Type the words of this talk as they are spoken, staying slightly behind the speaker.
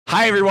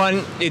Hi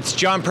everyone, it's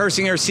John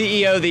Persinger,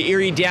 CEO of the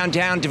Erie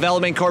Downtown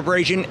Development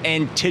Corporation,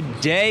 and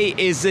today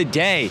is the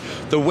day.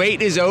 The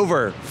wait is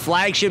over.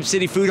 Flagship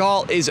City Food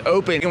Hall is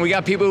open, and we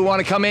got people who want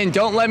to come in.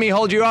 Don't let me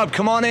hold you up.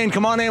 Come on in,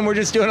 we're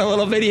just doing a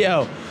little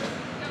video.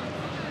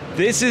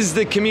 This is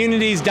the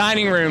community's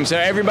dining room, so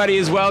everybody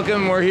is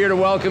welcome. We're here to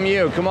welcome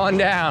you. Come on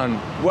down.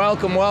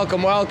 Welcome,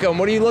 welcome, welcome.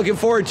 What are you looking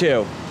forward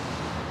to?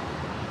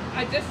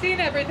 I've just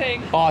seen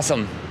everything.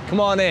 Awesome. Come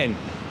on in.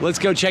 Let's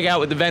go check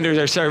out what the vendors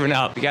are serving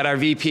up. We got our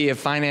VP of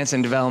Finance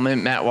and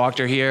Development, Matt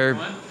Wachter here,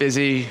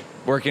 busy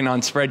working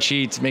on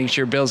spreadsheets, making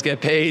sure bills get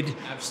paid.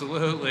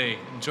 Absolutely.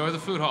 Enjoy the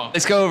food hall.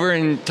 Let's go over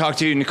and talk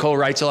to Nicole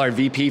Reitzel, our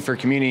VP for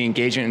Community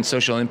Engagement and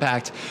Social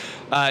Impact.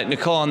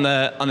 Nicole, on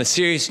the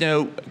serious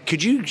note,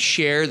 could you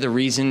share the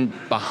reason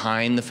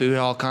behind the food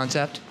hall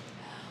concept?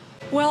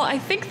 Well, I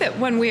think that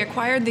when we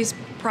acquired these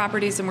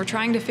properties and we're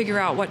trying to figure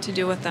out what to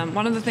do with them,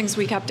 one of the things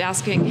we kept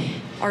asking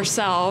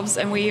ourselves,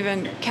 and we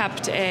even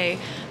kept a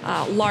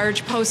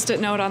large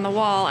post-it note on the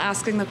wall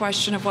asking the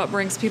question of what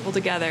brings people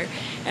together.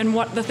 And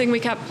the thing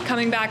we kept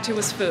coming back to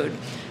was food.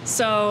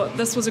 So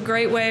this was a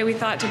great way, we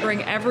thought, to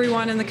bring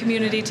everyone in the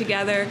community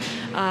together,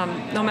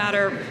 no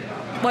matter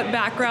what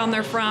background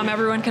they're from.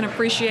 Everyone can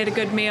appreciate a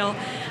good meal.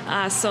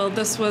 So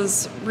this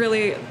was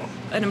really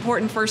an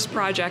important first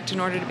project in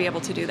order to be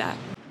able to do that.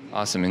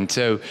 Awesome, and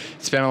so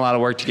it's been a lot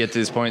of work to get to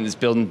this point. This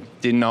building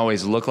didn't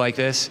always look like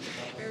this.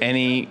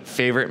 Any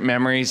favorite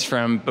memories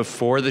from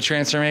before the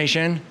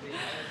transformation?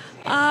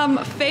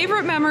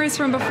 Favorite memories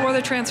from before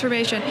the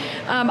transformation.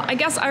 I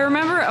guess I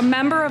remember a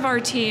member of our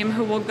team,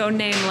 who will go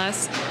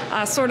nameless,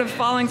 sort of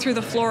falling through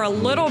the floor a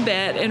little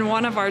bit in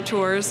one of our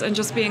tours and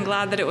just being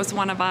glad that it was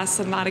one of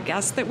us and not a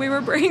guest that we were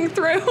bringing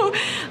through.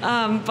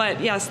 But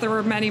yes, there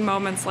were many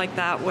moments like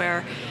that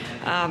where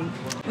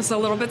it was a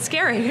little bit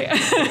scary.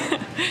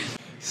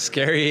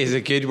 Scary is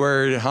a good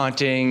word,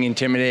 haunting,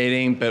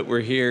 intimidating, but we're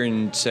here,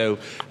 and so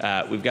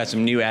we've got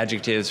some new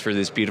adjectives for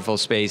this beautiful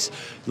space.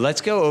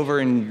 Let's go over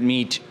and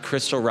meet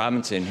Crystal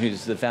Robinson,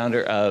 who's the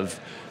founder of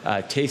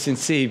Taste and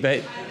See,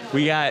 but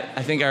we got,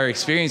 I think our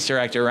experience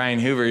director, Ryan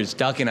Hoover, is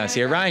ducking us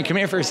here. Ryan, come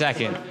here for a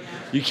second.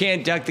 You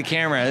can't duck the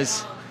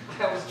cameras.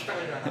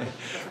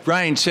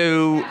 Ryan,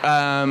 so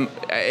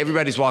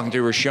everybody's walking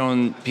through, we're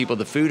showing people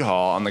the food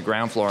hall on the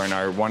ground floor and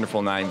our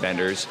wonderful 9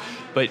 vendors,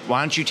 but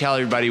why don't you tell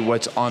everybody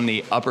what's on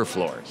the upper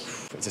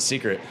floors? It's a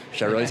secret.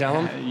 Should I really tell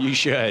them? You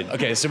should.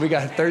 Okay, so we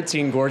got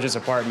 13 gorgeous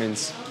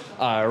apartments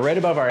right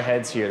above our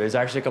heads here. There's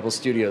actually a couple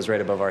studios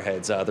right above our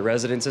heads, the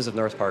residences of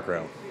North Park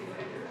Row.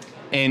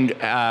 And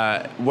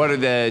what are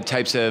the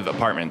types of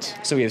apartments?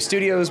 So we have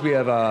studios, we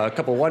have a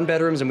couple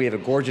 1-bedrooms, and we have a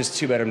gorgeous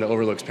 2-bedroom that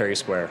overlooks Perry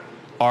Square.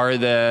 Are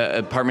the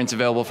apartments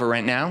available for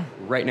rent now?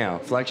 Right now,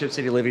 Flagship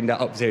City Living.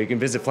 So you can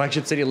visit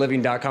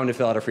flagshipcityliving.com to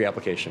fill out a free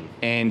application.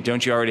 And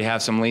don't you already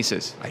have some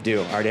leases? I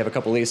do. I already have a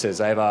couple leases.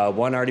 I have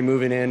one already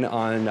moving in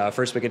on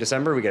first week of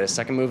December. We got a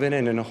second move-in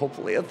and then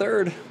hopefully a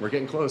third. We're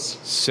getting close.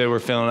 So we're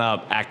filling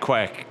up. Act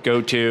quick.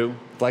 Go to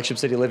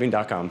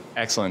flagshipcityliving.com.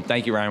 Excellent.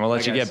 Thank you, Ryan. We'll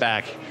let you get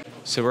back.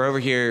 So we're over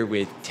here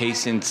with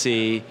Taste and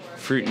See,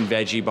 fruit and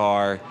veggie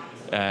bar.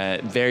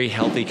 Very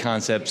healthy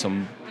concept,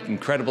 some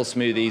incredible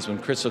smoothies. When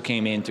Crystal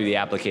came in through the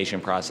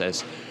application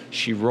process,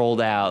 she rolled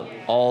out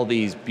all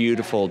these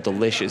beautiful,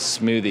 delicious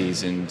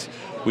smoothies, and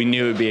we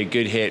knew it would be a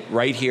good hit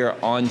right here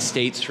on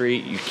State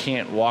Street. You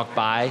can't walk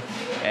by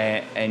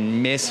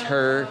and miss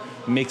her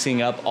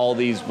mixing up all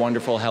these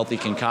wonderful, healthy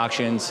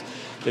concoctions.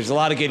 There's a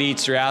lot of good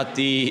eats throughout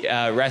the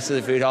rest of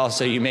the food hall,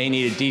 so you may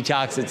need a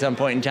detox at some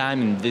point in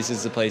time, and this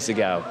is the place to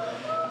go.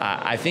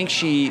 I think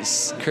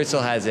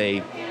Crystal has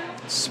a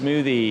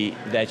smoothie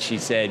that she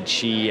said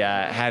she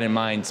had in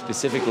mind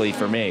specifically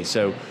for me.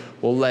 So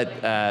we'll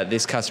let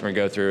this customer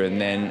go through, and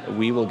then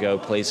we will go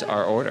place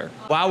our order.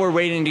 While we're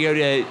waiting to go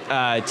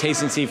to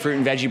Taste and See Fruit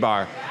and Veggie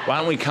Bar, why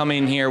don't we come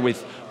in here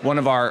with one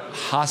of our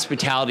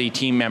hospitality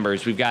team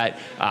members. We've got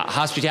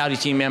hospitality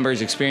team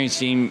members, experienced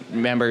team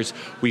members.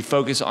 We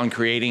focus on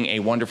creating a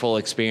wonderful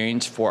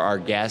experience for our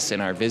guests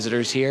and our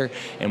visitors here.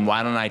 And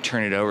why don't I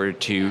turn it over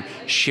to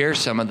share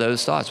some of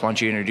those thoughts? Why don't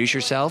you introduce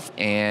yourself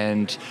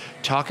and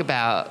talk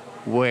about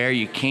where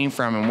you came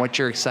from and what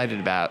you're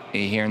excited about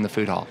here in the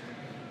food hall.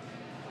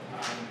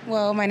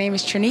 Well, my name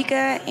is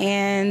Trinika,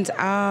 and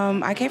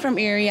I came from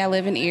Erie. I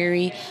live in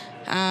Erie.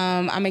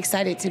 I'm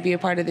excited to be a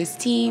part of this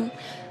team.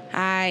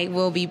 I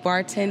will be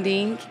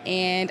bartending,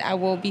 and I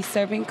will be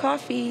serving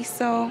coffee,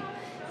 so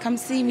come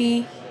see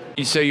me.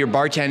 So you're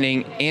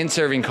bartending and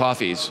serving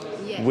coffees,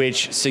 yes,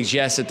 which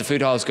suggests that the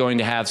food hall is going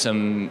to have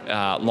some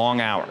long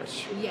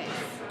hours. Yes.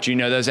 Do you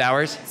know those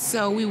hours?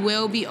 So we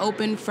will be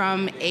open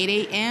from 8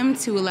 a.m.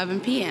 to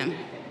 11 p.m.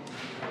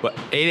 Well,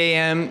 8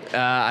 a.m.,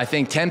 I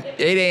think 8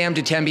 a.m.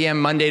 to 10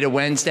 p.m. Monday to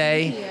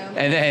Wednesday,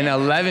 and then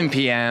 11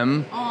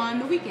 p.m. on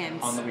the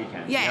weekends. On the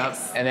weekends.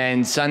 Yes. Yep. And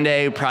then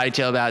Sunday, probably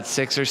till about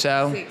 6 or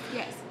so. 6,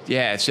 yes.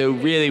 Yeah, so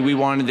really we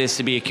wanted this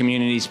to be a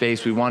community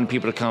space. We wanted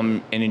people to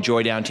come and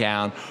enjoy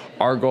downtown.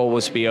 Our goal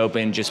was to be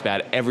open just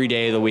about every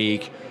day of the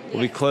week.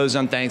 We'll be closed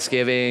on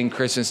Thanksgiving,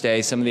 Christmas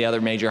Day, some of the other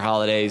major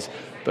holidays,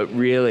 but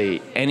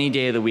really any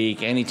day of the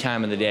week, any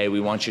time of the day, we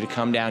want you to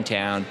come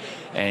downtown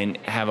and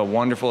have a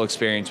wonderful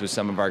experience with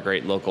some of our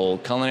great local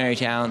culinary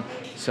talent,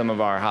 some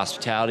of our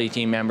hospitality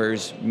team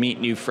members, meet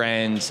new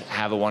friends,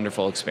 have a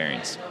wonderful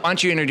experience. Why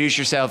don't you introduce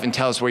yourself and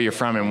tell us where you're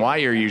from and why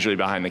you're usually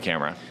behind the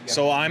camera?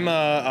 So I'm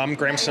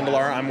Graham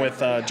Sindelar. I'm with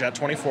Jet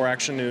 24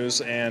 Action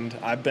News, and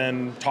I've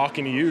been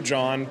talking to you,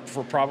 John,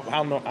 for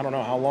I don't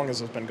know how long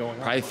has this been going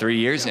on. Probably 3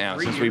 years now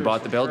since we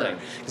bought the building.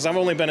 Because I've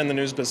only been in the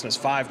news business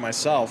 5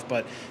 myself,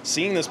 but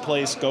seeing this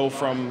place go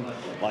from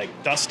like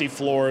dusty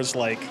floors,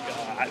 like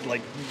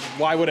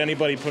why would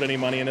anybody put any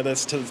money into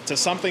this, to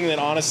something that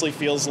honestly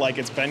feels like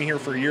it's been here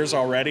for years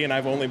already, and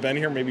I've only been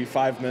here maybe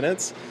 5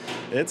 minutes.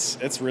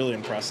 It's really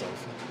impressive.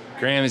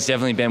 Graham has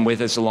definitely been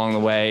with us along the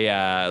way.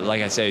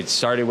 Like I said, it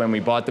started when we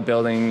bought the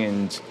building,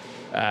 and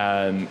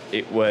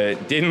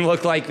it didn't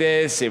look like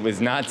this. It was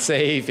not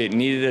safe. It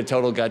needed a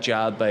total gut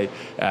job, but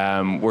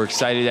we're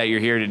excited that you're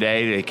here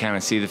today to kind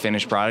of see the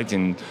finished product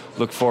and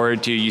look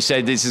forward to. You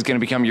said this is going to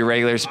become your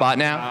regular spot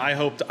now? I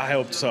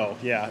hope so.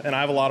 Yeah, and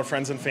I have a lot of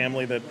friends and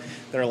family that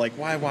are like,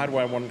 why do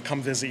I want to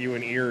come visit you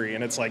in Erie?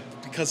 And it's like,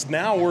 because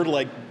now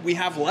we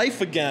have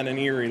life again in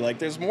Erie. Like,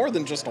 there's more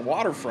than just a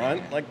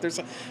waterfront. Like, there's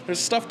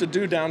stuff to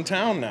do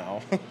downtown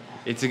now.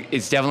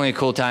 It's definitely a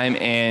cool time,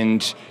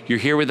 and you're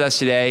here with us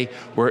today.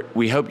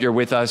 We hope you're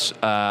with us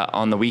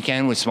on the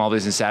weekend with Small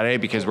Business Saturday,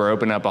 because we're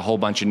opening up a whole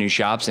bunch of new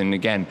shops, and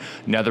again,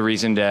 another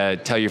reason to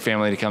tell your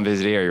family to come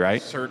visit Erie,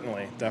 right?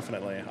 Certainly,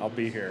 definitely. I'll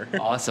be here.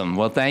 Awesome.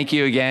 Well, thank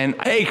you again.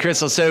 Hey,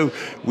 Crystal. So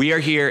we are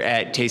here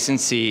at Taste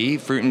and See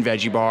Fruit and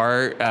Veggie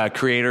Bar,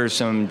 creator of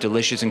some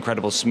delicious,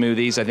 incredible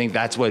smoothies. I think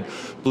that's what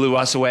blew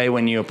us away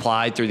when you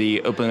applied through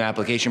the open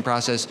application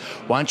process.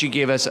 Why don't you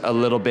give us a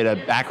little bit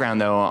of background,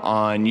 though,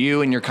 on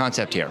you and your concept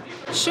here?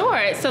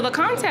 Sure. So the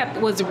concept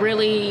was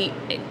really,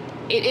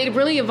 it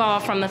really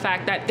evolved from the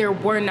fact that there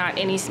were not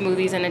any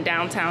smoothies in the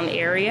downtown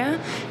area.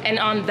 And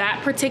on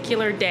that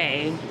particular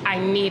day, I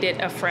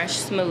needed a fresh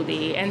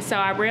smoothie. And so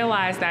I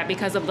realized that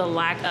because of the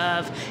lack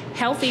of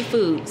healthy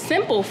food,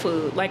 simple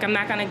food, like I'm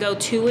not going to go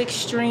too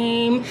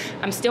extreme.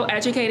 I'm still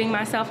educating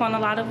myself on a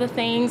lot of the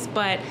things,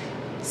 but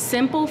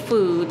simple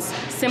foods,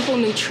 simple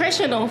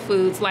nutritional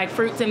foods like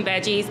fruits and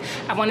veggies,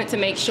 I wanted to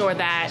make sure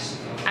that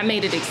I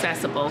made it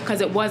accessible, because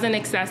it wasn't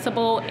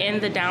accessible in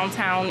the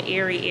downtown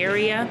Erie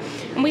area.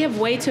 And we have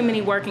way too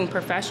many working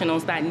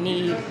professionals that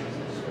need,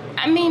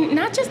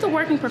 not just the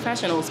working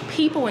professionals,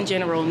 people in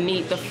general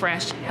need the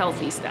fresh,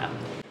 healthy stuff.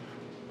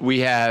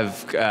 We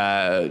have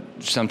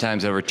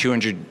sometimes over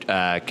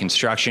 200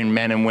 construction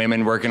men and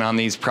women working on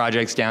these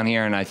projects down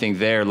here, and I think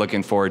they're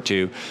looking forward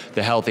to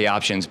the healthy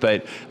options.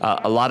 But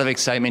a lot of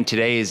excitement.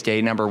 Today is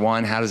day number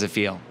 1. How does it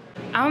feel?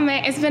 Oh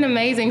man, it's been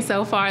amazing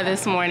so far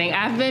this morning.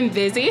 I've been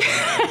busy,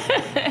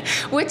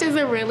 which is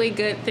a really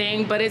good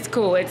thing, but it's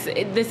cool.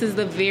 This is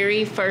the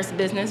very first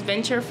business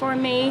venture for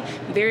me,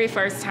 very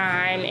first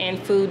time in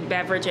food,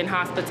 beverage, and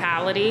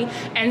hospitality.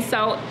 And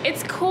so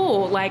it's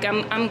cool. Like,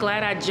 I'm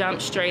glad I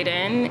jumped straight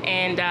in,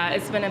 and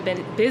it's been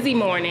a busy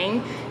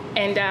morning,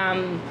 and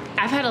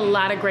I've had a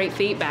lot of great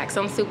feedback,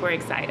 so I'm super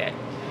excited.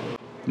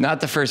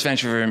 Not the first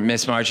venture for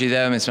Miss Margie,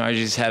 though. Miss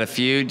Margie's had a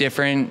few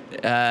different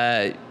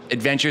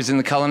adventures in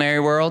the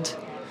culinary world.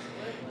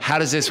 How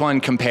does this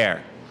one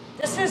compare?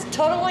 This is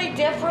totally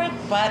different,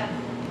 but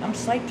I'm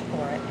psyched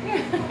for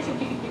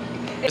it.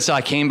 So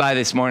I came by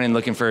this morning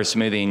looking for a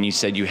smoothie, and you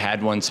said you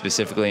had one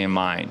specifically in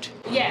mind.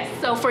 Yes,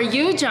 so for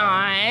you,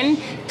 John,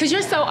 because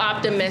you're so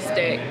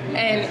optimistic,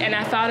 and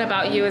I thought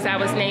about you as I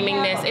was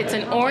naming this. It's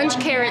an orange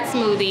carrot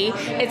smoothie.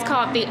 It's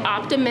called the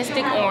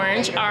Optimistic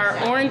Orange.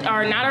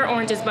 Not our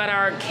oranges, but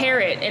our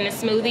carrot in a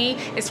smoothie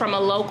is from a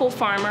local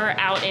farmer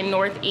out in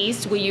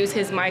Northeast. We use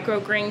his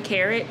microgreen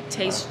carrot.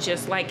 Tastes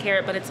just like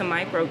carrot, but it's a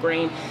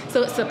microgreen.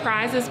 So it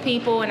surprises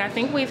people, and I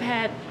think we've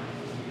had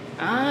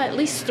at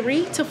least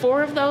 3 to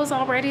 4 of those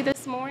already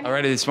this morning.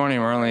 Already this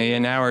morning, we're only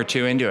an hour or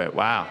 2 into it.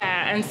 Wow.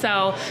 And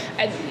so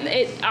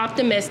it's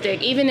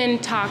optimistic, even in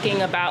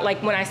talking about,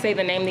 like when I say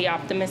the name, the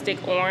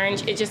Optimistic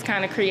Orange, it just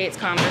kind of creates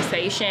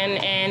conversation,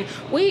 and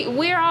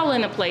we're all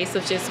in a place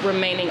of just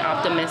remaining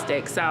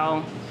optimistic,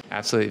 so.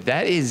 Absolutely.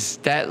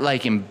 That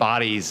like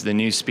embodies the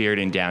new spirit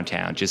in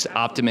downtown. Just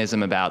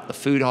optimism about the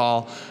food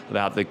hall,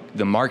 about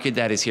the market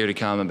that is here to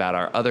come, about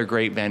our other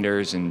great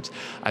vendors. And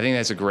I think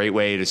that's a great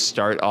way to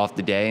start off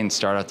the day and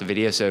start off the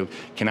video. So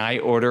can I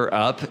order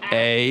up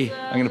I'm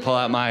going to pull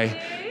out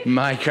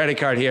my credit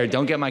card here.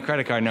 Don't get my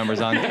credit card numbers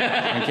on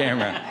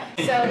camera.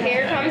 So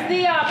here comes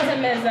the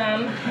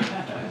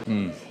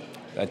optimism.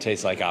 That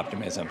tastes like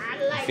optimism.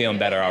 I'm feeling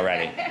better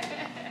already.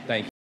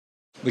 Thank you.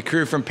 The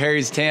crew from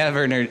Perry's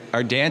Tavern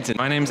are dancing.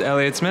 My name's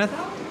Elliot Smith.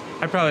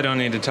 I probably don't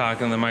need to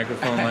talk on the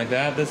microphone like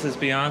that. This is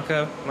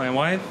Bianca, my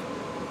wife,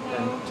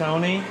 and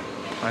Tony,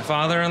 my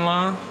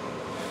father-in-law.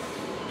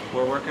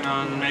 We're working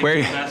on making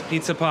the best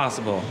pizza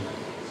possible.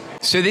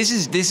 So this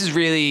is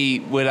really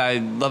what I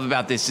love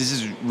about this. This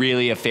is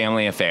really a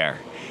family affair,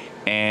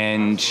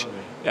 and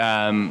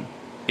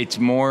it's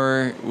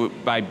more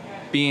by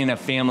being a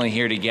family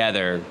here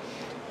together.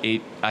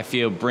 I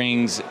feel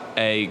brings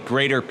a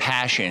greater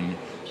passion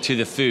to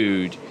the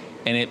food,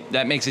 and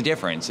that makes a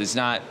difference.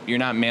 You're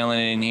not mailing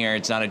it in here.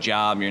 It's not a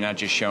job. You're not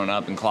just showing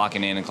up and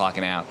clocking in and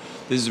clocking out.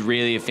 This is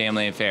really a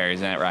family affair,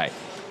 isn't that right?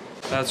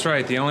 That's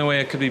right. The only way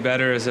it could be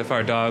better is if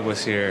our dog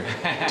was here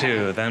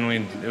too. Then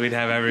we'd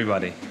have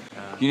everybody.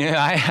 You know,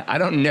 I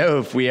don't know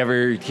if we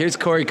ever. Here's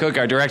Corey Cook,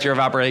 our Director of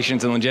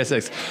Operations and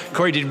Logistics.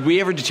 Corey, did we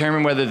ever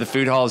determine whether the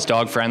food hall is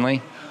dog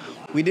friendly?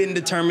 We didn't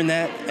determine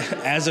that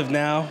as of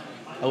now.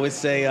 I would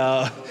say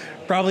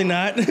probably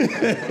not.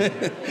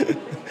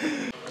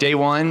 Day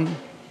one,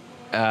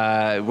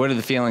 what are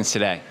the feelings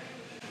today?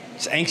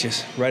 Just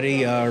anxious,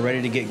 ready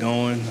to get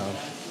going.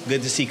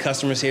 Good to see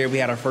customers here. We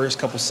had our first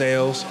couple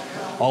sales,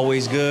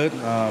 always good.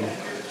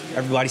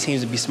 Everybody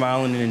seems to be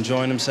smiling and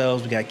enjoying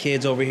themselves. We got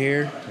kids over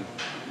here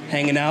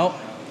hanging out,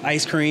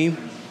 ice cream.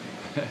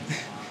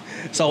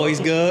 It's always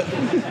good.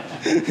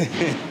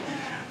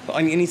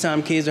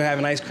 Anytime kids are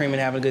having ice cream and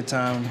having a good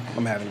time,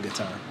 I'm having a good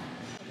time.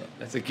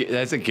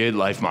 That's a good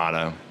life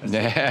motto.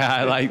 Yeah,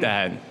 I like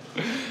that.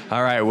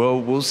 All right, well,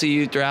 we'll see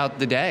you throughout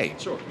the day.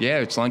 Sure. Yeah,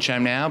 it's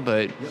lunchtime now,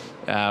 but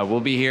we'll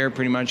be here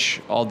pretty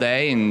much all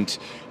day. And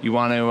you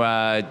want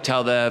to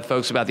tell the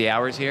folks about the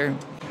hours here?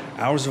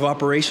 Hours of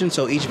operation,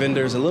 so each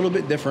vendor is a little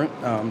bit different.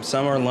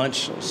 Some are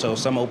lunch, so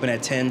some open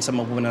at 10, some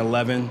open at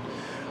 11.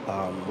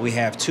 We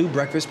have 2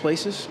 breakfast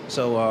places.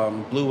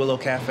 So Blue Willow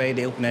Cafe,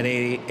 they open at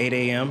 8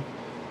 a.m.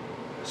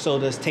 So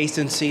does Taste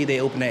and See, they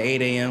open at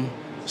 8 a.m.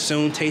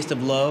 Soon Taste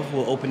of Love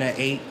will open at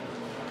 8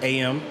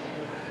 a.m.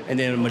 And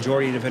then the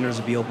majority of the vendors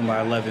will be open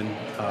by 11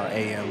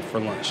 a.m. for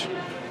lunch.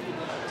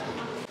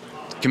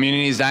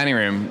 Community's dining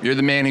room. You're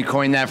the man who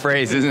coined that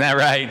phrase, isn't that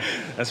right?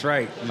 That's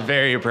right.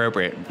 Very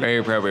appropriate. Very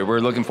appropriate. We're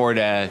looking forward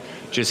to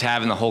just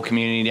having the whole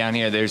community down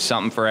here. There's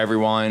something for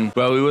everyone.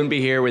 Well, we wouldn't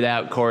be here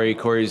without Corey.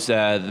 Corey's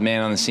the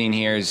man on the scene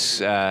here. He's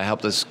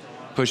helped us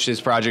push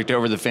this project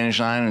over the finish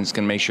line, and it's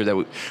going to make sure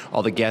that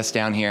all the guests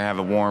down here have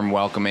a warm,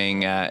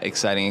 welcoming,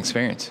 exciting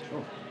experience.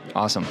 Sure.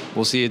 Awesome.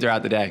 We'll see you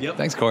throughout the day. Yep.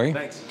 Thanks, Corey.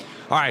 Thanks.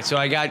 All right, so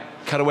I got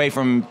cut away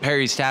from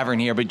Perry's Tavern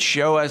here, but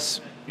you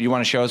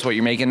want to show us what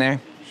you're making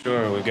there?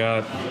 Sure, we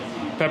got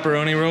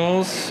pepperoni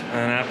rolls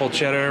and apple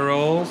cheddar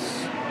rolls.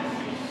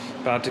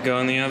 About to go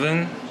in the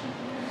oven.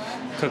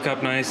 Cook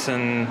up nice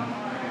and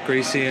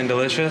greasy and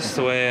delicious,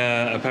 the way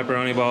a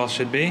pepperoni ball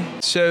should be.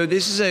 So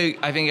this is,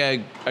 I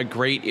think, a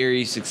great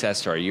Erie success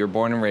story. You were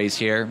born and raised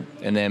here,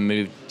 and then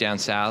moved down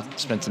south,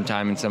 spent some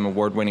time in some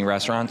award-winning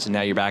restaurants, and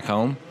now you're back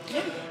home.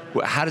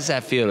 How does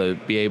that feel to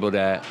be able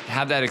to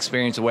have that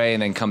experience away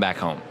and then come back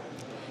home?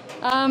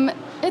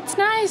 It's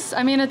nice.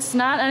 I mean, it's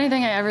not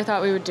anything I ever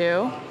thought we would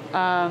do.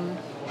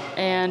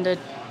 And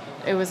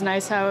it was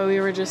nice how we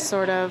were just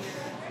sort of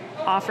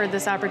offered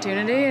this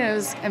opportunity. It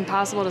was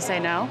impossible to say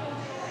no.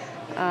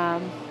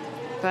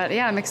 But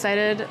yeah, I'm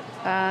excited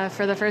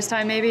for the first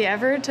time maybe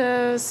ever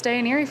to stay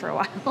in Erie for a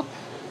while.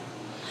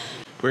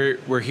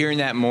 We're hearing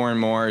that more and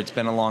more. It's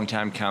been a long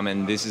time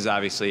coming. This is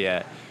obviously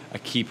a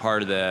key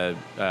part of the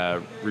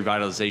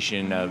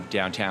revitalization of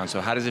downtown.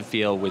 So how does it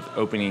feel with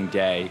opening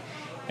day?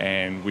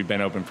 And we've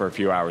been open for a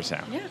few hours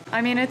now. Yeah,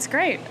 I mean, it's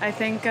great. I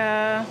think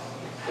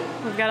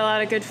we've got a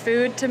lot of good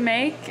food to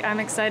make.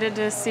 I'm excited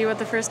to see what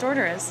the first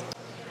order is.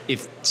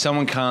 If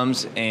someone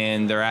comes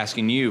and they're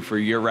asking you for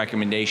your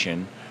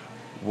recommendation,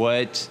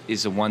 what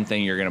is the one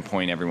thing you're going to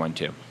point everyone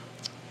to?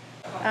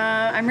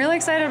 I'm really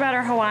excited about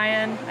our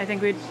Hawaiian. I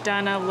think we've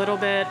done a little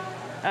bit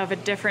of a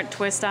different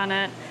twist on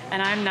it,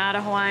 and I'm not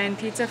a Hawaiian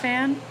pizza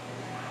fan.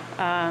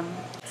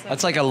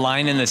 That's like a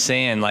line in the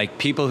sand, like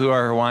people who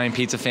are Hawaiian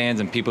pizza fans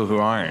and people who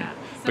aren't. Yeah.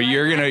 So but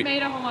you're gonna. I've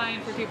made a Hawaiian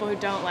for people who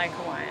don't like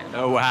Hawaiian.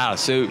 Oh wow!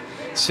 So I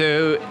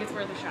think it's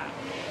worth a shot.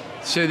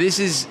 So this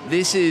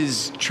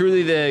is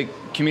truly the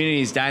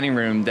community's dining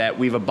room, that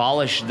we've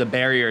abolished the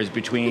barriers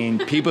between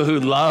people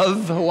who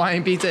love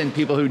Hawaiian pizza and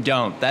people who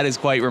don't. That is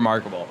quite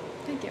remarkable.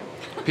 Thank you.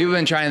 People have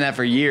been trying that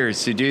for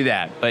years to do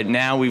that, but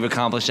now we've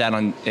accomplished that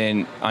on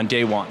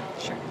day one.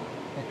 Sure.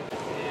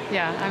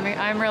 Yeah,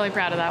 I'm really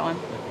proud of that one.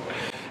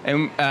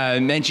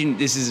 And mentioned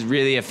this is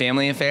really a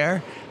family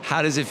affair.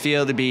 How does it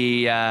feel to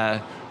be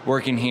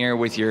working here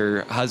with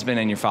your husband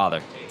and your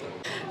father?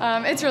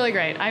 It's really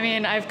great. I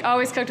mean, I've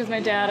always cooked with my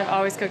dad. I've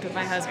always cooked with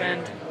my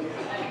husband.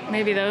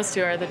 Maybe those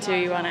two are the two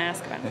you want to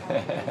ask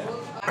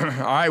about.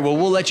 All right, well,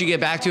 we'll let you get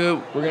back to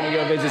it. We're going to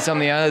go visit some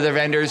of the other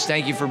vendors.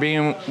 Thank you for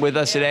being with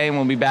us today, and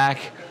we'll be back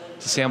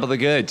to sample the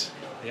goods.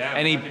 Yeah,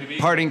 any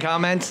parting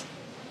comments?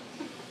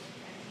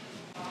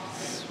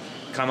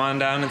 Come on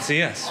down and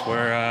see us.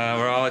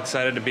 We're all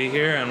excited to be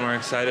here, and we're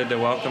excited to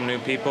welcome new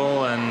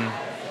people and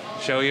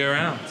show you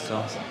around.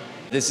 So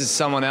this is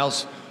someone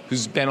else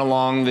who's been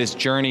along this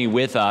journey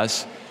with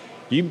us.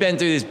 You've been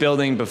through this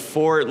building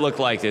before it looked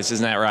like this,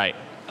 isn't that right?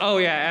 Oh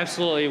yeah,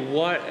 absolutely.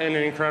 What an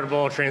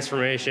incredible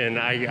transformation.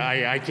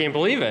 I can't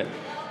believe it.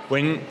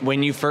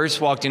 When you first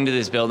walked into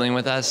this building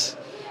with us,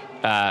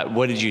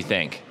 what did you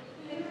think?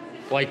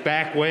 Like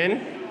back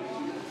when?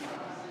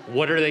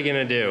 What are they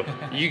gonna do?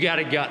 You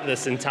gotta gut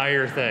this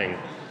entire thing.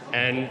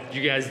 And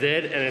you guys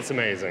did, and it's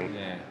amazing.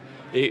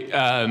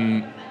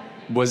 Yeah.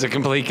 was a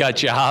complete gut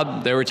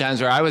job. There were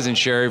times where I wasn't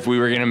sure if we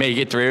were going to make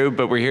it through,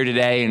 but we're here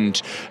today, and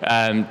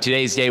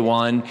today's day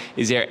one.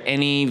 Is there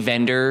any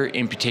vendor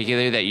in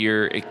particular that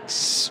you're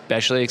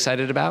especially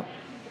excited about?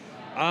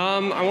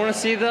 I want to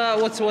see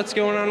what's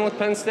going on with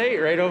Penn State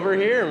right over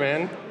here,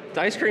 man.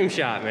 The ice cream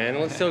shop, man. It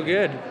looks so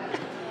good.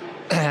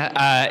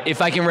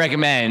 If I can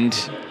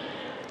recommend,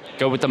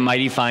 go with the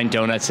Mighty Fine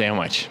donut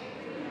sandwich.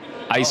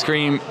 Ice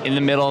cream in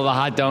the middle of a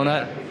hot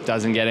donut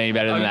doesn't get any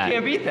better than that. You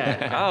can't beat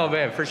that. Oh,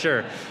 man, for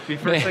sure. Be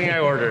first thing I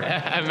order.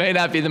 It may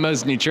not be the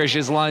most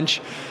nutritious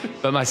lunch,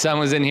 but my son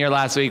was in here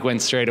last week,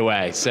 went straight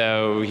away.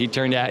 So he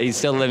turned out, he's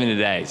still living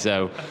today.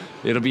 So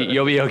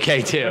you'll be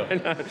okay too.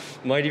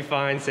 Mighty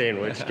Fine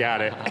sandwich.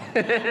 Got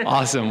it.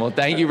 Awesome. Well,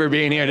 thank you for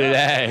being here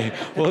today.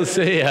 We'll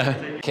see ya.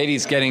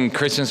 Katie's getting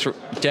Christmas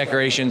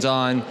decorations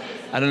on.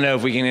 I don't know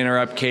if we can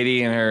interrupt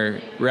Katie in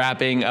her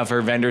wrapping of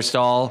her vendor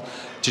stall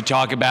to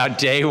talk about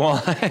day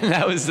one.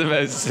 That was the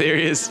most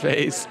serious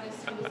face.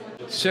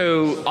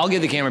 So I'll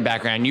give the camera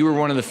background. You were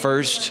one of the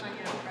first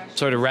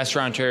sort of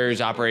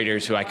restaurateurs,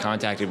 operators who I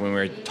contacted when we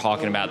were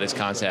talking about this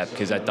concept,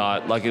 because I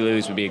thought Lucky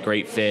Lou's would be a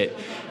great fit,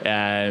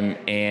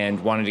 and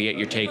wanted to get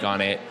your take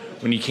on it.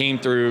 When you came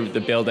through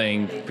the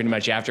building, pretty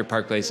much after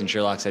Park Place and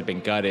Sherlock's had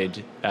been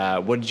gutted,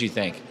 what did you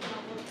think?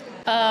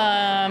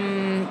 I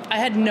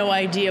had no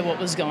idea what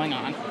was going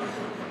on.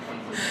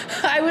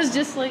 I was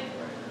just like,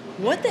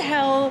 what the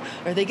hell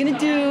are they gonna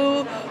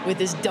do with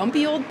this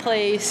dumpy old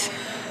place?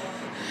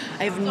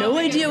 I have no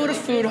idea what a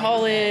food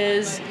hall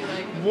is.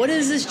 What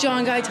is this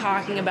John guy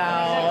talking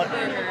about?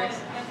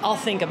 I'll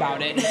think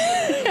about it.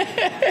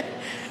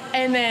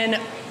 And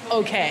then,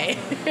 okay.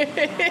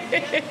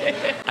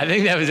 I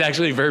think that was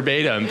actually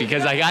verbatim,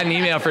 because I got an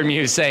email from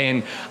you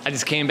saying, I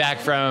just came back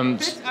from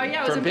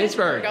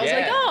Pittsburgh. I was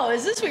like, oh,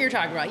 is this what you're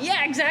talking about?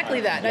 Yeah,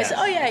 exactly that. And I said,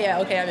 oh, yeah,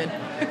 okay, I'm in.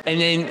 And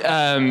then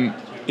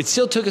it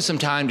still took us some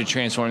time to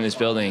transform this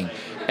building.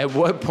 At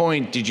what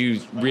point did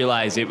you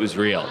realize it was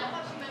real?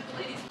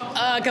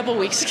 A couple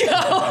weeks ago.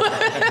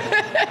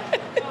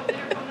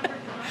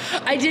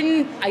 I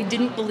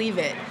didn't believe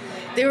it.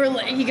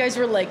 You guys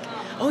were like,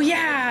 oh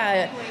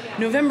yeah,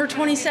 November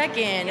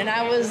 22nd, and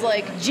I was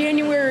like,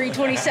 January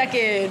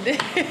 22nd.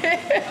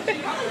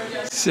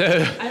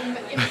 So I'm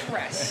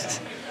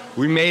impressed.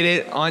 We made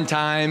it on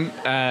time.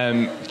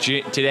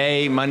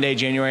 Today, Monday,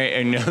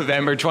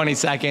 November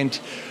 22nd.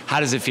 How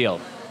does it feel?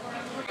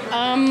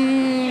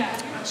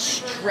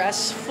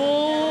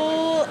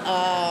 Stressful.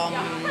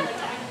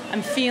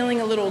 I'm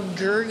feeling a little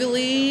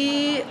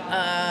gurgly.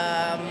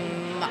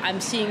 I'm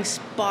seeing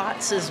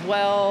spots as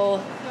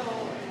well.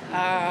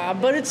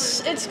 But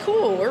it's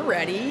cool. We're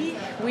ready.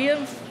 We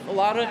have a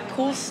lot of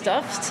cool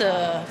stuff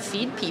to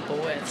feed people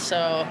with.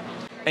 So.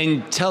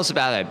 And tell us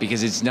about that,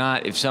 because it's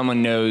not, if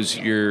someone knows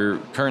your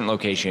current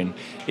location,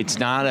 it's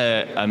not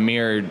a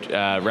mirrored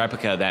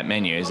replica of that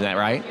menu. Isn't that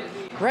right?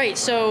 Right.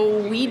 So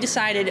we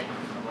decided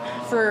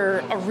for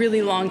a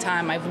really long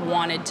time I've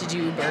wanted to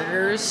do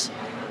burgers,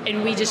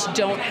 and we just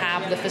don't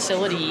have the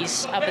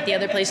facilities up at the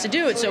other place to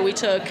do it. So we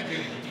took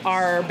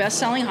our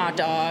best-selling hot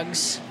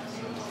dogs,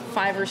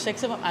 5 or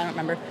 6 of them, I don't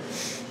remember,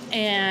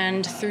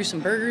 and threw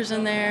some burgers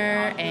in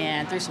there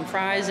and threw some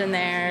fries in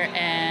there,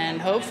 and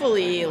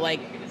hopefully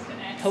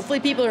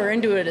people are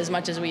into it as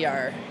much as we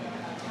are.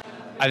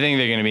 I think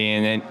they're going to be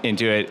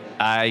into it.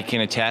 I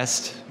can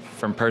attest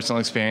from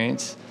personal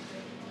experience.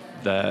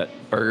 The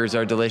burgers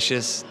are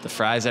delicious. The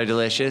fries are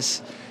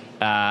delicious.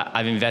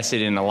 I've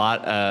invested in a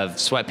lot of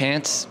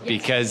sweatpants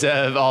because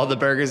of all the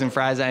burgers and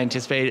fries I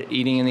anticipate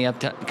eating in the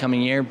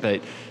upcoming year,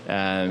 but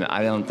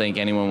I don't think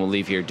anyone will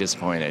leave here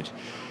disappointed.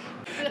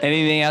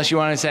 Anything else you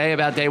want to say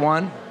about day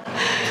one?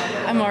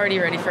 I'm already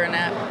ready for a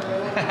nap.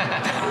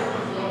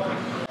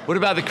 What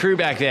about the crew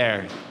back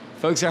there?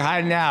 Folks are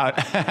hiding out.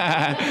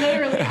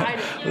 Literally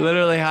hiding.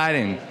 Literally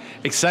hiding.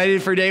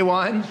 Excited for day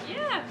one?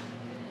 Yeah.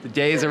 The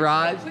day has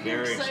arrived?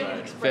 Very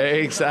excited.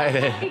 Very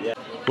excited.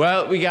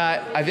 Well,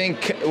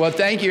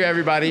 thank you,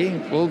 everybody.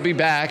 We'll be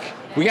back.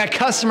 We got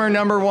customer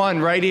number 1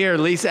 right here,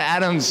 Lisa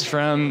Adams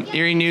from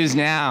Erie News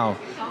Now.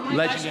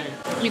 Legendary.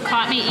 You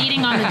caught me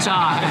eating on the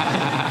job.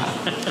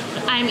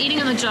 I'm eating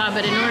on the job,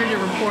 but in order to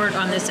report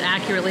on this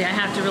accurately, I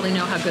have to really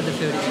know how good the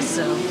food is.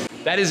 So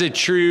that is a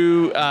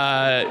true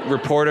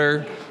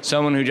reporter,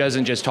 someone who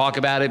doesn't just talk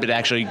about it, but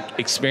actually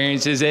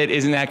experiences it.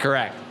 Isn't that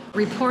correct?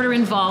 Reporter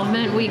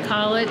involvement, we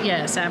call it.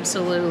 Yes,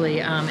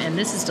 absolutely. And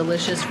this is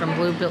delicious from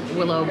Blue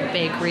Willow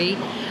Bakery.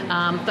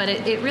 But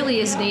it really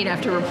is neat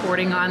after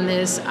reporting on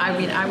this. I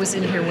mean, I was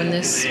in here when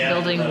this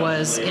building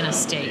was in a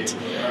state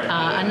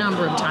a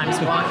number of times,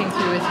 walking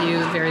through with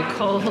you, very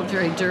cold,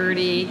 very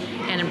dirty,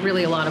 and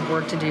really a lot of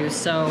work to do.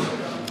 So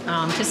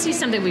to see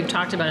something we've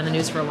talked about in the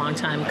news for a long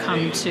time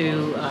come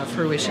to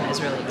fruition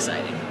is really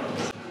exciting.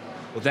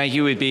 Well, thank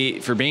you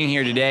for being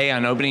here today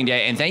on opening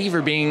day, and thank you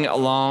for being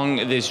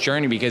along this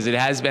journey, because it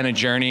has been a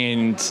journey,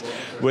 and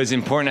was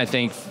important, I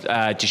think,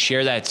 to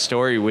share that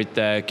story with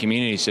the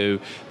community so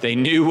they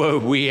knew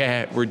what we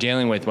were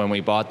dealing with when we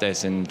bought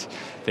this, and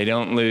they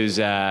don't lose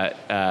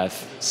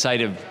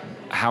sight of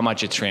how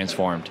much it's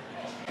transformed.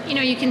 You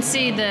know, you can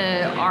see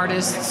the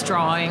artist's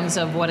drawings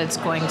of what it's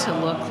going to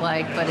look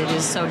like, but it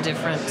is so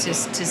different to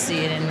see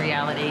it in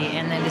reality,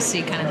 and then to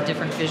see kind of the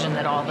different vision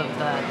that all of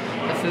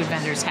the food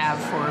vendors have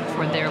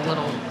for their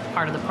little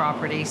part of the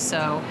property.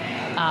 So,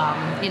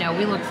 you know,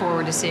 we look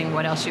forward to seeing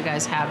what else you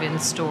guys have in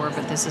store,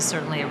 but this is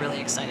certainly a really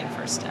exciting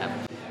first step.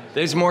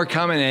 There's more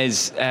coming,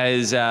 as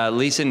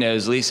Lisa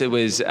knows. Lisa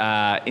was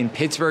in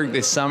Pittsburgh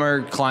this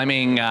summer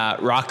climbing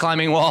rock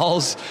climbing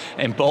walls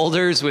and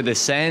boulders with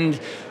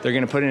Ascend. They're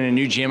going to put in a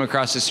new gym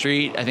across the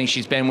street. I think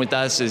she's been with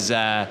us as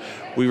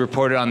we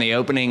reported on the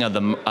opening of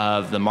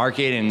the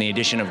market and the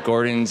addition of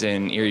Gordon's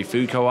and Erie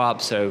Food Co-op.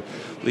 So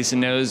Lisa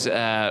knows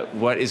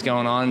what is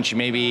going on. She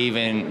maybe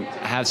even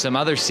have some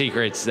other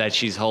secrets that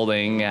she's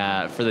holding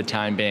for the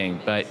time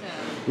being. But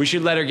we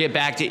should let her get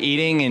back to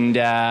eating,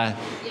 and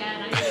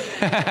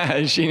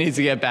she needs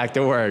to get back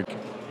to work.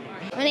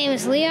 My name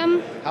is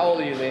Liam. How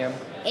old are you, Liam?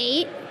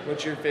 8.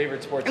 What's your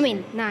favorite sports?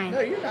 9.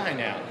 No, you're 9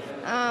 now.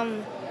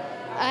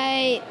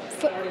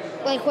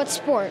 Like what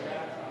sport?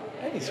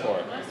 Any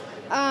sport.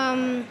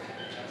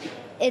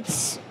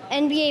 It's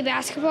NBA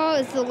basketball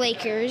is the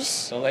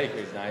Lakers. The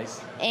Lakers, nice.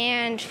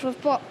 And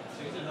football,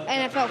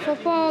 NFL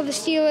football, the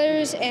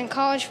Steelers, and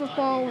college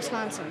football,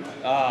 Wisconsin.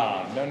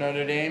 No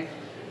Notre Dame?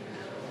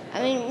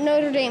 I mean,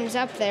 Notre Dame's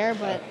up there,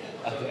 but...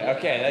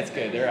 Okay, that's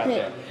good. They're up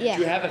there. Yeah.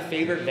 Do you have a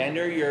favorite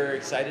vendor you're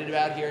excited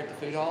about here at the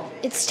food hall?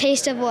 It's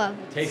Taste of Love.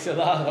 Taste of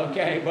Love.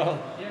 Okay,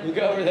 well, we'll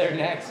go over there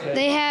next. But...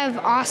 They have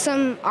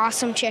awesome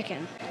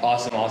chicken.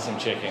 Awesome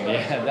chicken.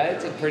 Yeah,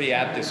 that's a pretty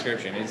apt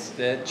description.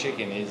 The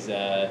chicken is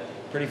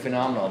pretty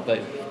phenomenal.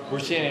 But we're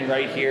sitting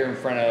right here in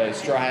front of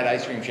Straw Hat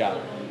Ice Cream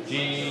Shop.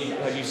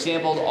 Have you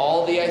sampled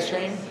all the ice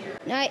cream?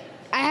 No, I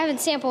haven't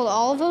sampled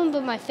all of them,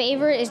 but my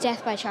favorite is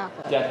Death by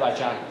Chocolate. Death by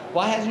Chocolate.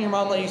 Why hasn't your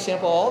mom let you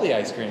sample all the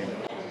ice cream?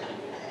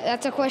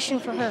 That's a question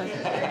for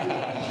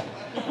her.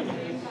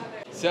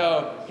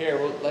 So, here,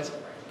 let's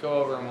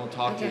go over and we'll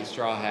talk to the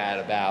Straw Hat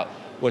about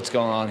what's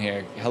going on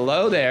here.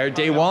 Hello there,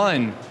 day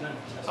one.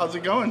 How's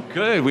it going?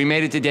 Good, we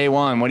made it to day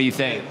one. What do you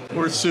think?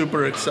 We're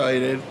super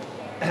excited.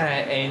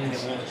 And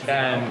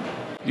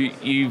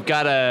you've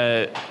got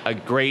a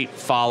great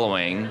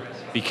following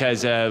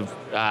because of,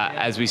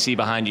 as we see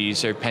behind you, you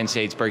serve Penn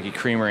State's Berkey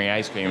Creamery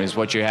ice cream is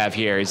what you have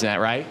here. Isn't that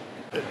right?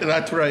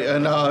 That's right,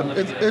 and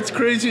it's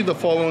crazy the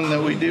following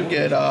that we do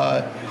get.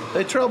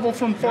 They travel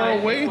from far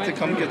away to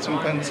come get some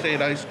Penn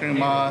State ice cream.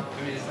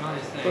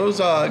 Those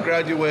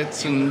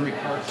graduates and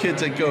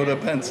kids that go to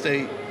Penn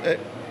State,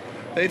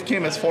 they've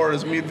came as far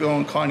as Meadville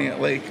and Conneaut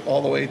Lake,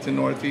 all the way to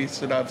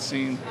Northeast that I've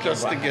seen,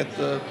 just to get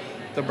the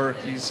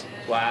Berkeys.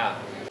 Wow.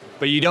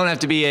 But you don't have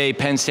to be a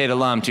Penn State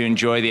alum to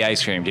enjoy the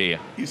ice cream, do you?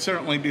 You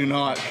certainly do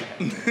not.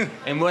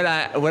 And what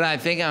I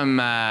think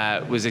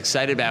was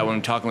excited about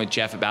when talking with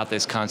Jeff about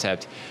this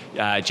concept,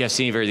 Jeff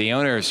Seaver, the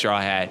owner of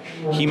Straw Hat,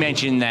 he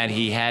mentioned that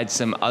he had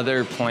some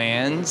other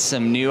plans,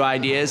 some new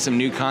ideas, some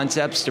new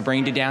concepts to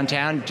bring to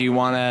downtown. Do you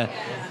want to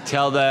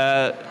tell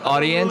the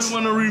audience? I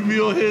really want to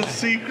reveal his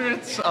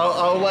secrets.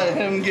 I'll let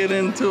him get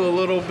into a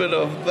little bit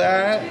of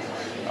that.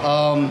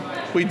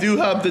 We do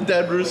have the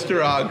Dead Rooster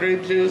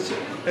grape juice.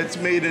 It's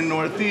made in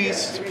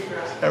Northeast.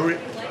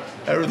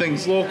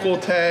 Everything's local,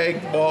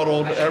 tagged,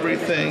 bottled,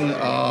 everything.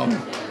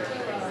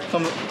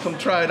 Come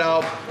try it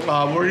out.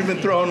 We're even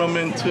throwing them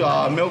into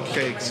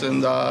milkshakes,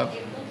 and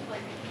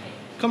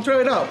come try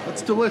it out.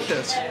 It's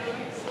delicious.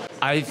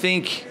 I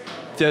think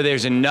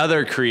there's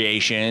another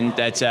creation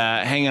that's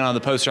hanging on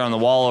the poster on the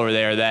wall over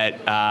there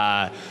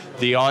that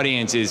the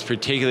audience is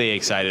particularly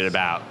excited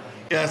about.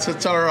 Yes,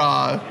 it's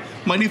our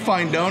Mighty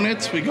Fine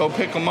Donuts. We go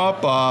pick them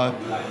up.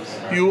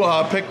 You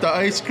pick the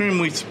ice cream,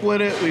 we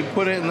split it, we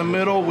put it in the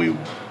middle,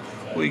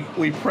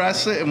 we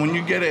press it, and when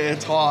you get it,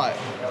 it's hot.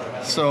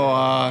 So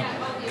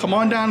come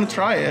on down and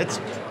try it.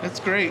 It's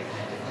great.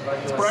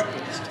 It's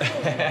breakfast.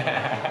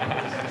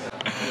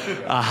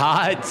 A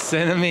hot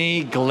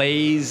cinnamon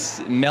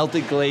glazed,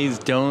 melted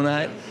glazed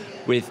donut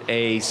with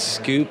a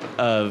scoop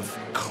of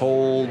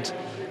cold,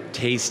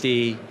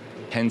 tasty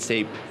Penn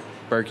State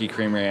Berkey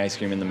Creamery ice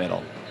cream in the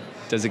middle.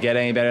 Does it get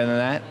any better than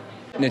that?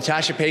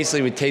 Natasha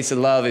Paisley with Taste of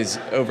Love is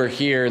over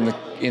here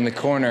in the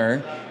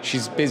corner.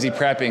 She's busy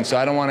prepping, so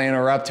I don't want to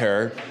interrupt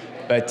her.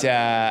 But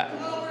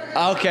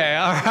okay,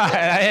 all right,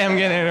 I am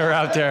going to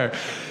interrupt her.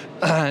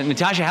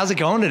 Natasha, how's it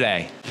going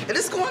today?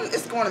 It's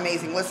going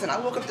amazing. Listen, I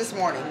woke up this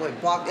morning with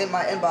blocked in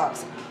my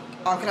inbox.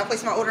 Can I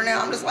place my order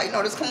now? I'm just like,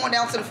 no, just come on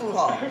down to the food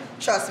hall.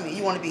 Trust me,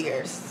 you want to be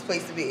here. This is the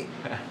place to be.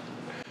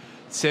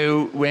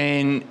 So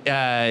when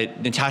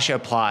Natasha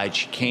applied,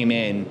 she came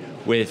in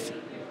with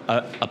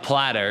a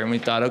platter, and we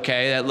thought,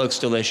 okay, that looks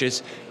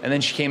delicious. And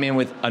then she came in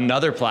with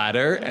another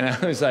platter, and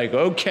I was like,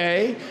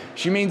 okay,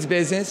 she means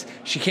business.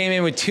 She came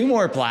in with 2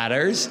 more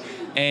platters,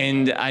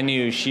 and I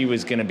knew she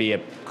was going to be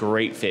a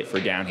great fit for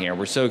down here.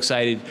 We're so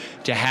excited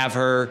to have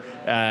her.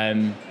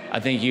 I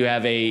think you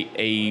have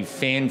a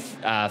fan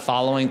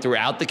following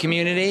throughout the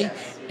community,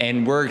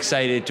 and we're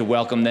excited to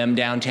welcome them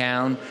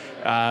downtown.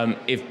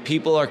 If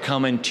people are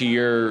coming to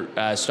your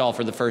stall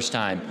for the first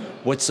time,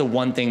 what's the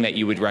one thing that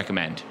you would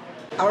recommend?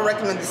 I would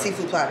recommend the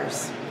seafood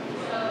platters.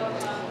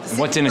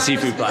 What's in a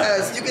seafood platter?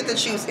 Because you get to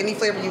choose any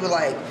flavor you would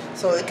like.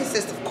 So it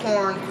consists of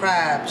corn,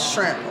 crab,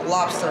 shrimp,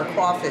 lobster,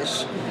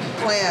 crawfish,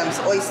 clams,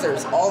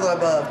 oysters, all the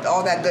above,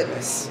 all that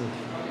goodness.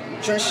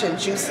 Drenched in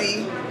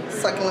juicy,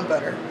 succulent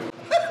butter.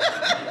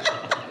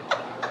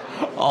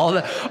 all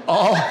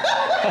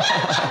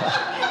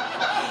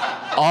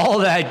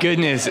that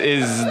goodness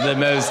is the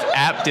most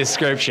apt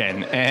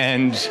description,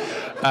 and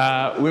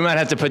we might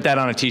have to put that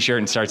on a t-shirt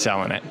and start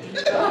selling it.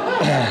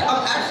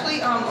 I'm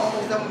actually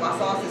almost done with my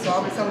sauces, so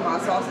I'll be selling my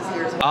sauces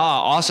here as well.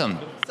 Ah, awesome.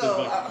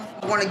 So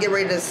I want to get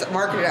ready to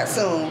market that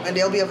soon, and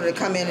they'll be able to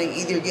come in and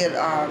either get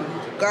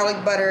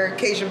garlic butter,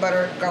 Cajun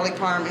butter, garlic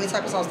parm, any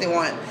type of sauce they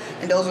want,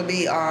 and those will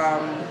be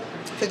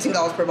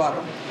 $15 per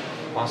bottle.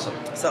 Awesome.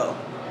 So.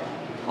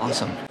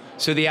 Awesome. Yeah.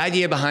 So the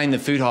idea behind the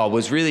food hall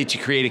was really to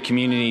create a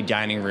community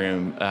dining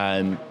room,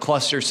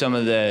 cluster some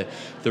of the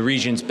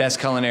region's best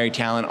culinary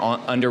talent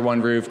under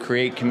one roof,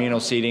 create communal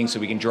seating so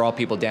we can draw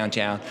people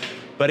downtown.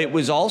 But it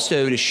was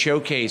also to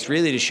showcase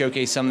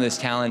some of this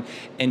talent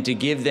and to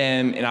give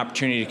them an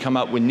opportunity to come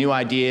up with new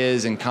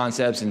ideas and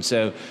concepts. And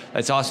so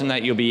it's awesome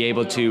that you'll be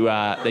able to,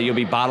 that you'll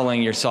be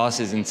bottling your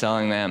sauces and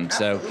selling them.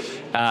 So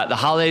the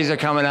holidays are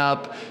coming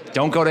up.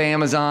 Don't go to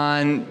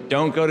Amazon.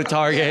 Don't go to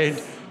Target.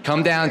 Yes.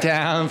 Come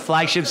downtown,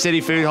 Flagship City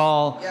Food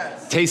Hall.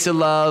 Yes. Taste of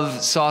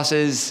Love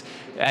sauces.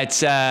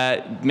 That's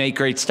make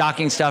great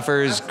stocking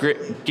stuffers,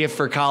 gift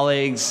for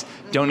colleagues.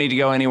 Don't need to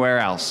go anywhere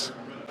else.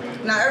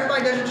 Now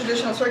everybody does your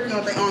traditional turkey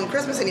on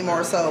Christmas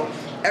anymore, so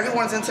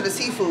everyone's into the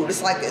seafood.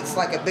 It's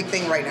like a big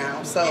thing right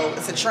now. So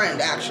it's a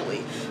trend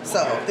actually.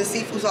 So the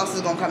seafood sauce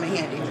is gonna come in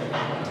handy.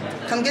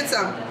 Come get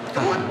some.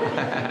 Come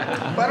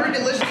on. Buttery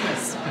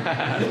deliciousness.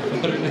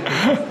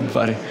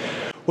 Buddy.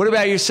 What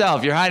about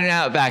yourself? You're hiding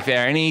out back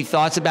there. Any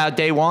thoughts about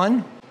day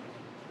one?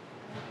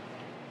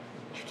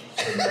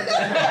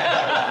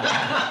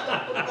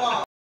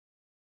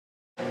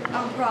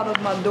 I'm proud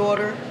of my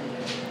daughter.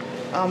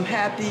 I'm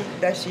happy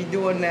that she's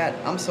doing that.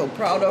 I'm so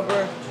proud of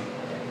her.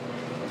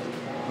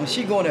 And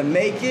she's going to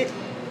make it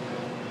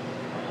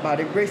by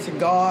the grace of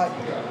God.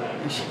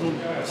 And she's going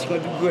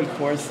to do good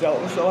for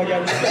herself. That's all I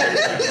got to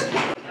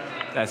say.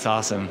 That's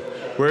awesome.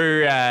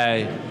 We're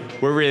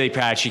really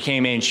proud. She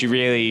came in. She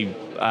really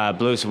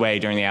blew us away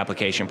during the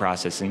application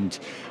process. And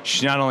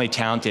she's not only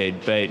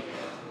talented, but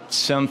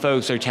some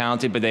folks are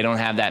talented, but they don't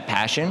have that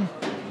passion.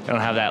 They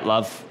don't have that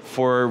love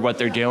for what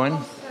they're doing.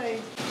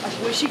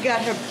 When she got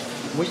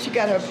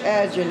her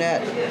badge in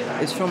that,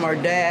 it's from her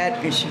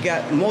dad, and she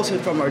got most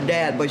of it from her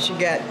dad, but she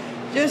got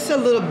just a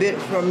little bit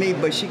from me,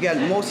 but she got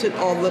most of it,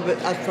 all of it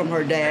from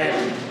her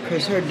dad,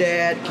 because her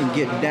dad can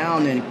get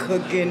down in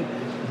cooking,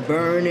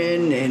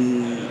 burning,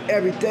 and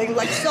everything,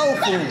 like soul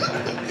food.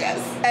 Yes.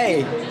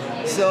 Hey,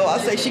 so I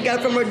say she got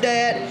it from her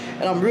dad,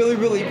 and I'm really,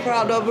 really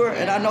proud of her,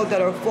 and I know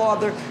that her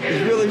father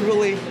is really,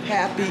 really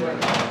happy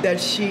that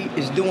she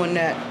is doing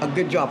that, a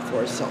good job for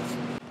herself.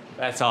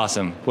 That's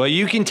awesome. Well,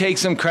 you can take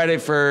some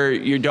credit for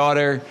your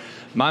daughter.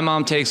 My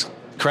mom takes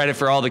credit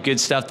for all the good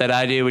stuff that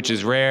I do, which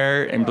is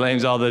rare, and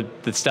blames all the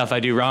stuff I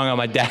do wrong on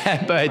my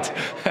dad, but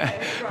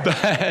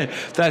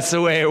that's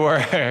the way it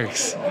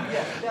works.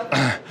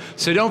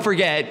 So don't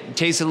forget,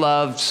 Taste of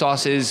Love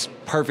sauces,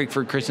 perfect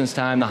for Christmas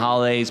time, the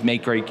holidays,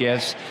 make great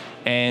gifts,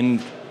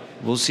 and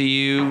we'll see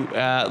you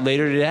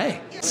later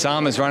today.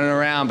 Sam is running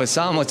around, but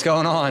Sam, what's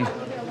going on?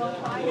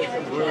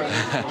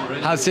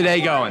 How's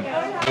today going?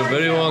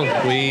 Very well.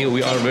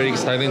 We are very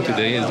excited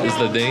today. It's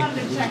the day,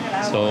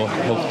 so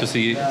hope to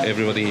see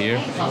everybody here.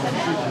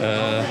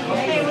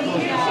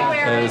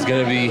 It's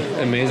gonna be an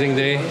amazing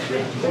day.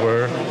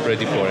 We're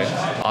ready for it.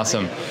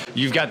 Awesome.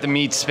 You've got the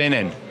meat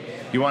spinning.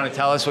 You want to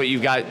tell us what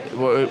you've got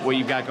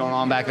going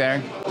on back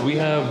there? We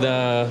have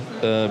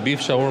the beef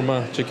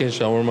shawarma, chicken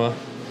shawarma,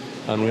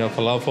 and we have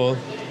falafel,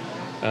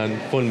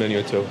 and full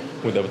menu too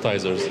with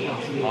appetizers.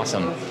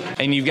 Awesome.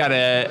 And you've got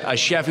a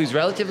chef who's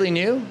relatively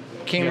new.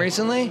 Came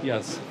recently?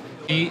 Yes.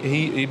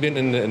 He been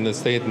in the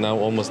state now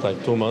almost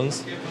like 2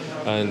 months,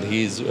 and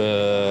he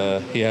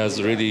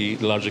has really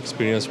large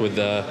experience with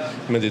the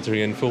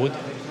Mediterranean food,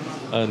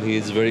 and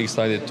he's very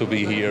excited to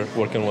be here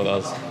working with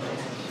us.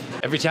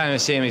 Every time I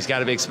see him, he's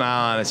got a big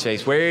smile on his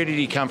face. Where did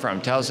he come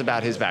from? Tell us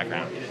about his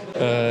background.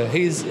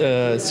 He's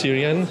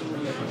Syrian,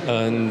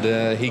 and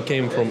he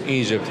came from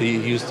Egypt. He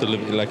used to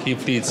live, he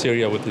fled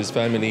Syria with his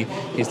family.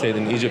 He stayed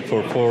in Egypt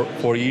for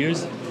four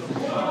years,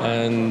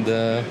 and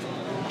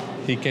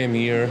he came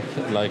here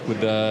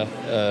with the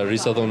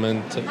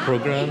resettlement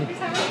program.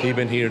 He's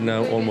been here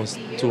now almost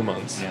 2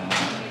 months.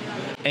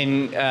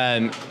 And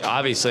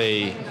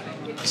obviously,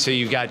 so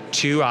you've got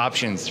two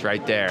options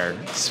right there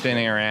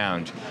spinning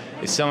around.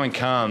 If someone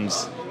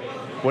comes,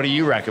 what do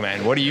you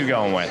recommend? What are you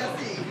going with?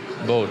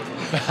 Both.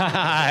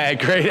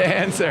 Great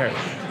answer.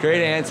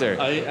 Great answer.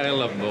 I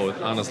love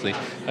both, honestly.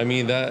 I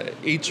mean,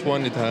 each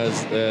one, it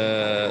has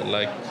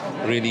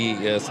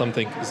really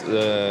something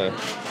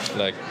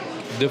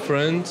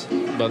different,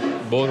 but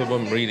both of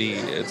them really,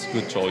 it's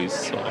good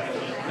choice. So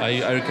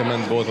I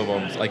recommend both of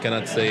them. I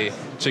cannot say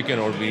chicken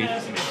or beef.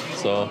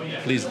 So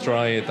please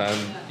try it, and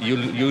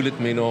you let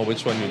me know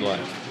which one you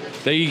like.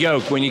 There you go.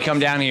 When you come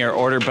down here,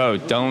 order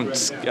both. Don't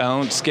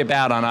skip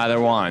out on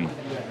either one.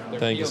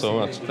 Thank you so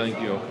much.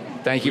 Thank you.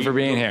 Thank you for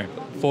being here.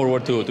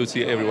 Forward to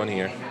see everyone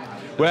here.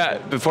 Well,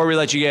 before we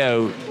let you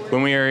go,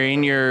 when we were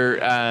in your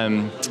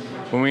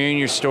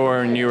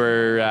store and you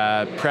were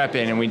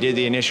prepping and we did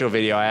the initial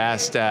video, I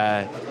asked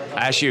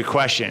you a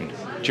question.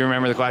 Do you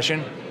remember the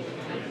question?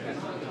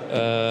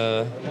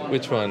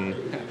 Which one?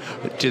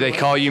 Do they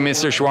call you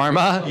Mr.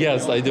 Shawarma?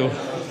 Yes, I do.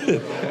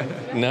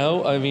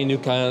 Now, I mean,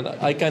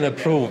 I can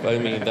approve,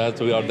 that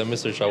we are the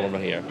Mr.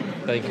 Shawarma here.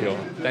 Thank you.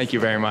 Thank you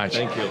very much.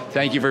 Thank you.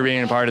 Thank you for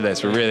being a part of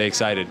this. We're really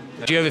excited.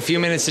 Do you have a few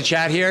minutes to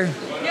chat here?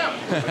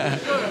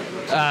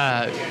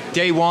 Yeah.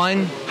 Day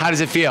one, how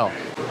does it feel?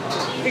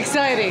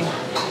 Exciting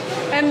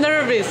and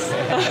nervous.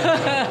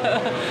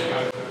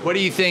 What do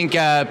you think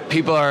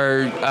people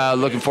are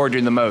looking forward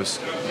to the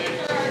most?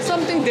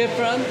 Something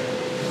different.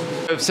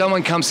 If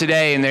someone comes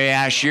today and they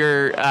ask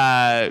your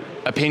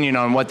opinion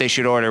on what they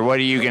should order, what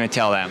are you going to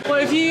tell them? Well,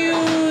 if you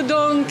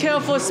don't care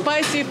for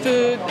spicy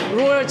food,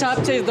 Royal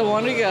Japchae is the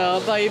one to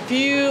go. But if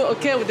you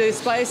okay with the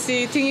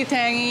spicy, tingy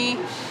tangy,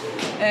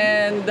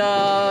 and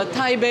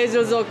Thai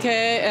basil is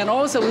okay, and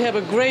also we have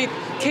a great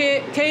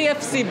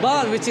KFC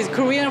bun, which is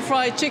Korean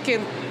fried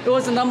chicken. It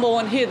was the number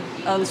 1 hit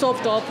on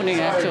soft opening,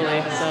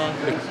 actually. So.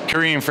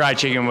 Korean fried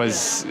chicken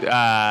was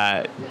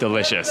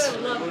delicious.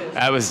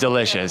 That was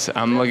delicious.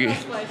 I'm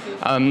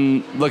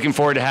looking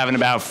forward to having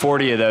about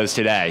 40 of those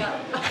today. All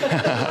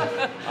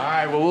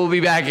right, well, we'll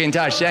be back in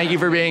touch. Thank you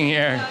for being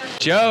here.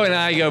 Joe and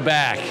I go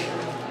back.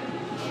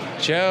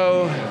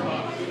 Joe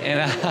and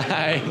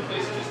I.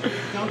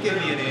 Don't give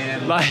me an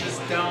in.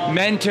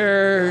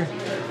 Mentor,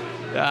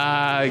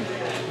 guide,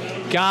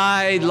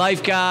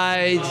 life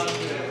guide,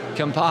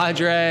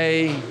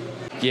 compadre.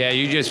 Yeah,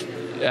 you just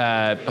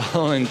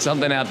pulling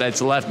something out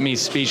that's left me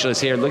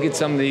speechless here. Look at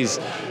some of these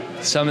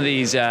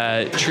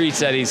treats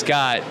that he's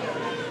got.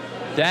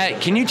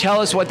 Can you tell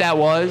us what that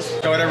was?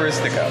 Ricotta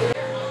Rustico.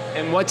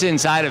 And what's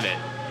inside of it?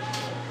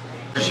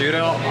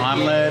 Prosciutto,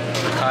 omelet,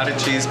 ricotta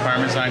cheese,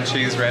 Parmesan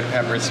cheese, red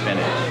pepper,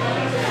 spinach.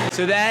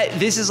 So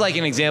this is like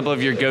an example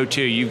of your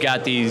go-to. You've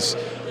got these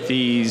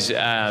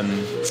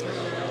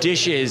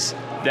dishes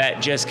that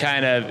just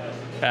kind of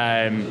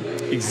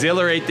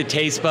exhilarate the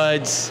taste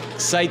buds,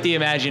 excite the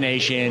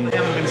imagination. I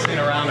haven't been seen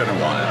around in a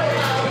while,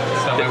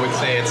 so I would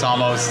say it's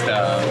almost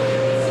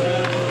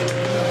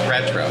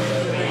retro.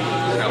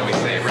 Shall we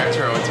say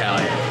retro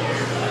Italian?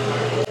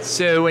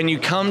 So when you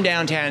come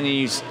downtown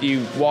and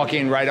you walk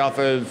in right off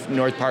of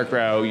North Park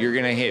Row, you're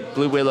going to hit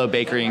Blue Willow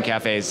Bakery and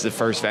Cafe. It's the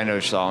first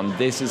vendor stall, and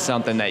this is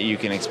something that you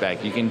can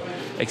expect. You can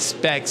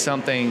expect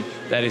something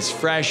that is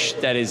fresh,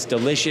 that is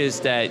delicious,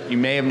 that you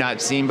may have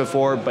not seen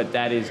before, but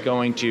that is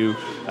going to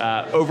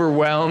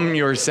overwhelm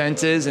your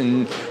senses.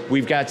 And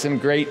we've got some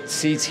great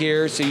seats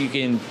here, so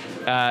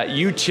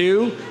you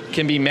too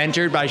can be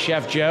mentored by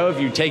Chef Joe if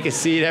you take a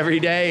seat every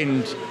day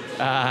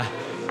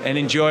and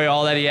enjoy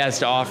all that he has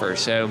to offer.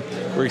 So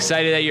we're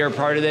excited that you're a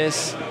part of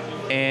this.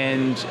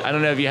 And I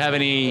don't know if you have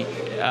any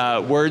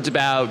words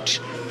about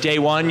day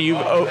one. You've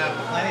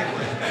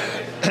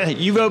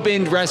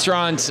opened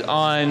restaurants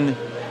on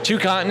 2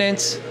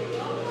 continents,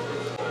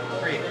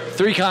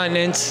 3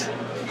 continents,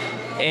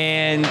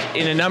 and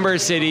in a number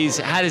of cities.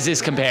 How does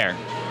this compare?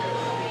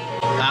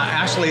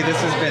 Actually, this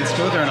has been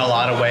smoother in a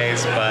lot of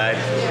ways, but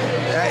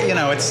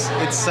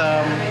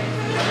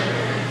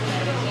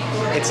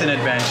it's an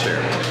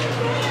adventure,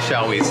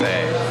 shall we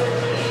say.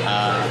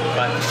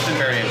 But it's been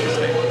very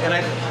interesting. And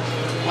I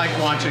like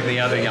watching the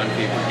other young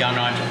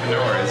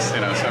entrepreneurs,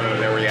 some of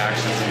their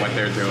reactions and what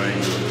they're doing.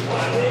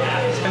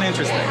 It's been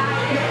interesting.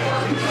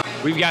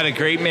 We've got a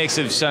great mix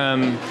of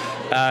some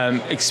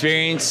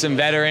experience, some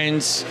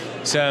veterans,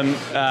 some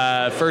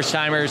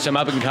first-timers, some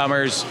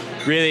up-and-comers.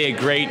 Really a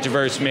great,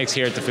 diverse mix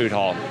here at the Food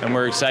Hall, and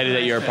we're excited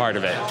that you're a part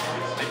of it.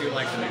 I do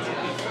like the mix.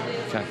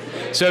 Okay.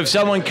 So if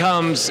someone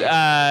comes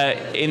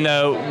in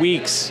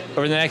the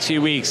next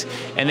few weeks,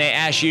 and they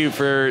ask you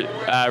for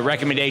a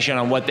recommendation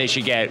on what they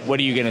should get, what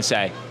are you going to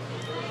say?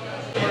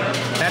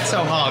 That's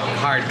so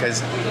hard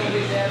because,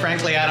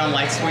 frankly, I don't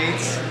like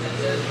sweets.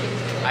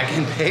 I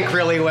can bake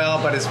really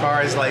well, but as far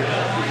as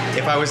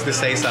if I was to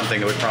say something,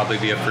 it would probably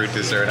be a fruit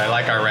dessert. I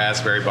like our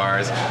raspberry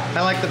bars.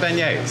 I like the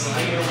beignets.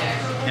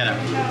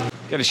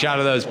 Get a shot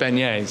of those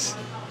beignets.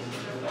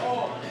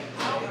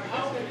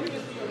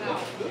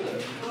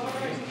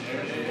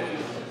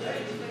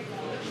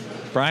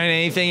 Brian,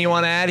 anything you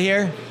want to add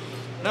here?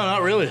 No,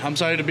 not really. I'm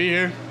excited to be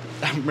here.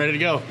 I'm ready to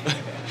go.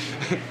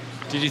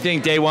 Did you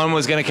think day one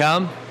was going to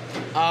come?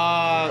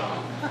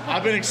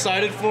 I've been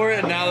excited for it,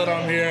 and now that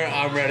I'm here,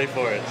 I'm ready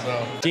for it.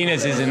 So.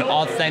 Dina's is an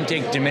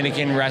authentic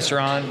Dominican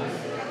restaurant.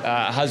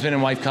 Husband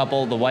and wife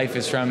couple. The wife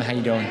is from, how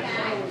you doing?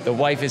 The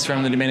wife is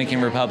from the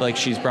Dominican Republic.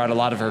 She's brought a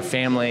lot of her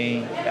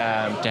family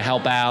to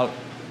help out.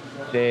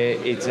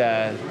 It's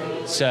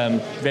some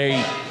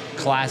very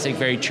classic,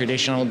 very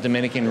traditional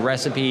Dominican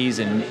recipes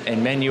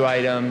and menu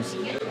items.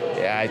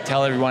 Yeah, I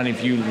tell everyone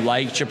if you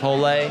like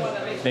Chipotle,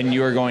 then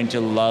you are going to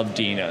love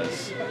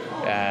Dina's.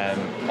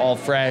 all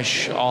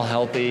fresh, all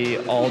healthy,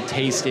 all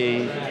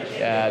tasty.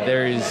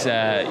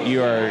 You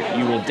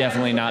will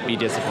definitely not be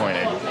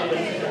disappointed.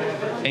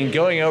 And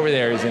going over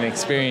there is an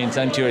experience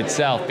unto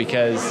itself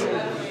because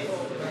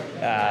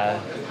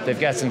they've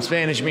got some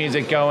Spanish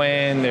music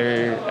going.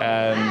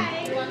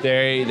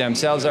 They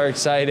themselves are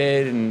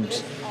excited,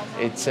 and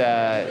it's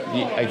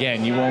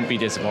again, you won't be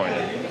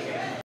disappointed.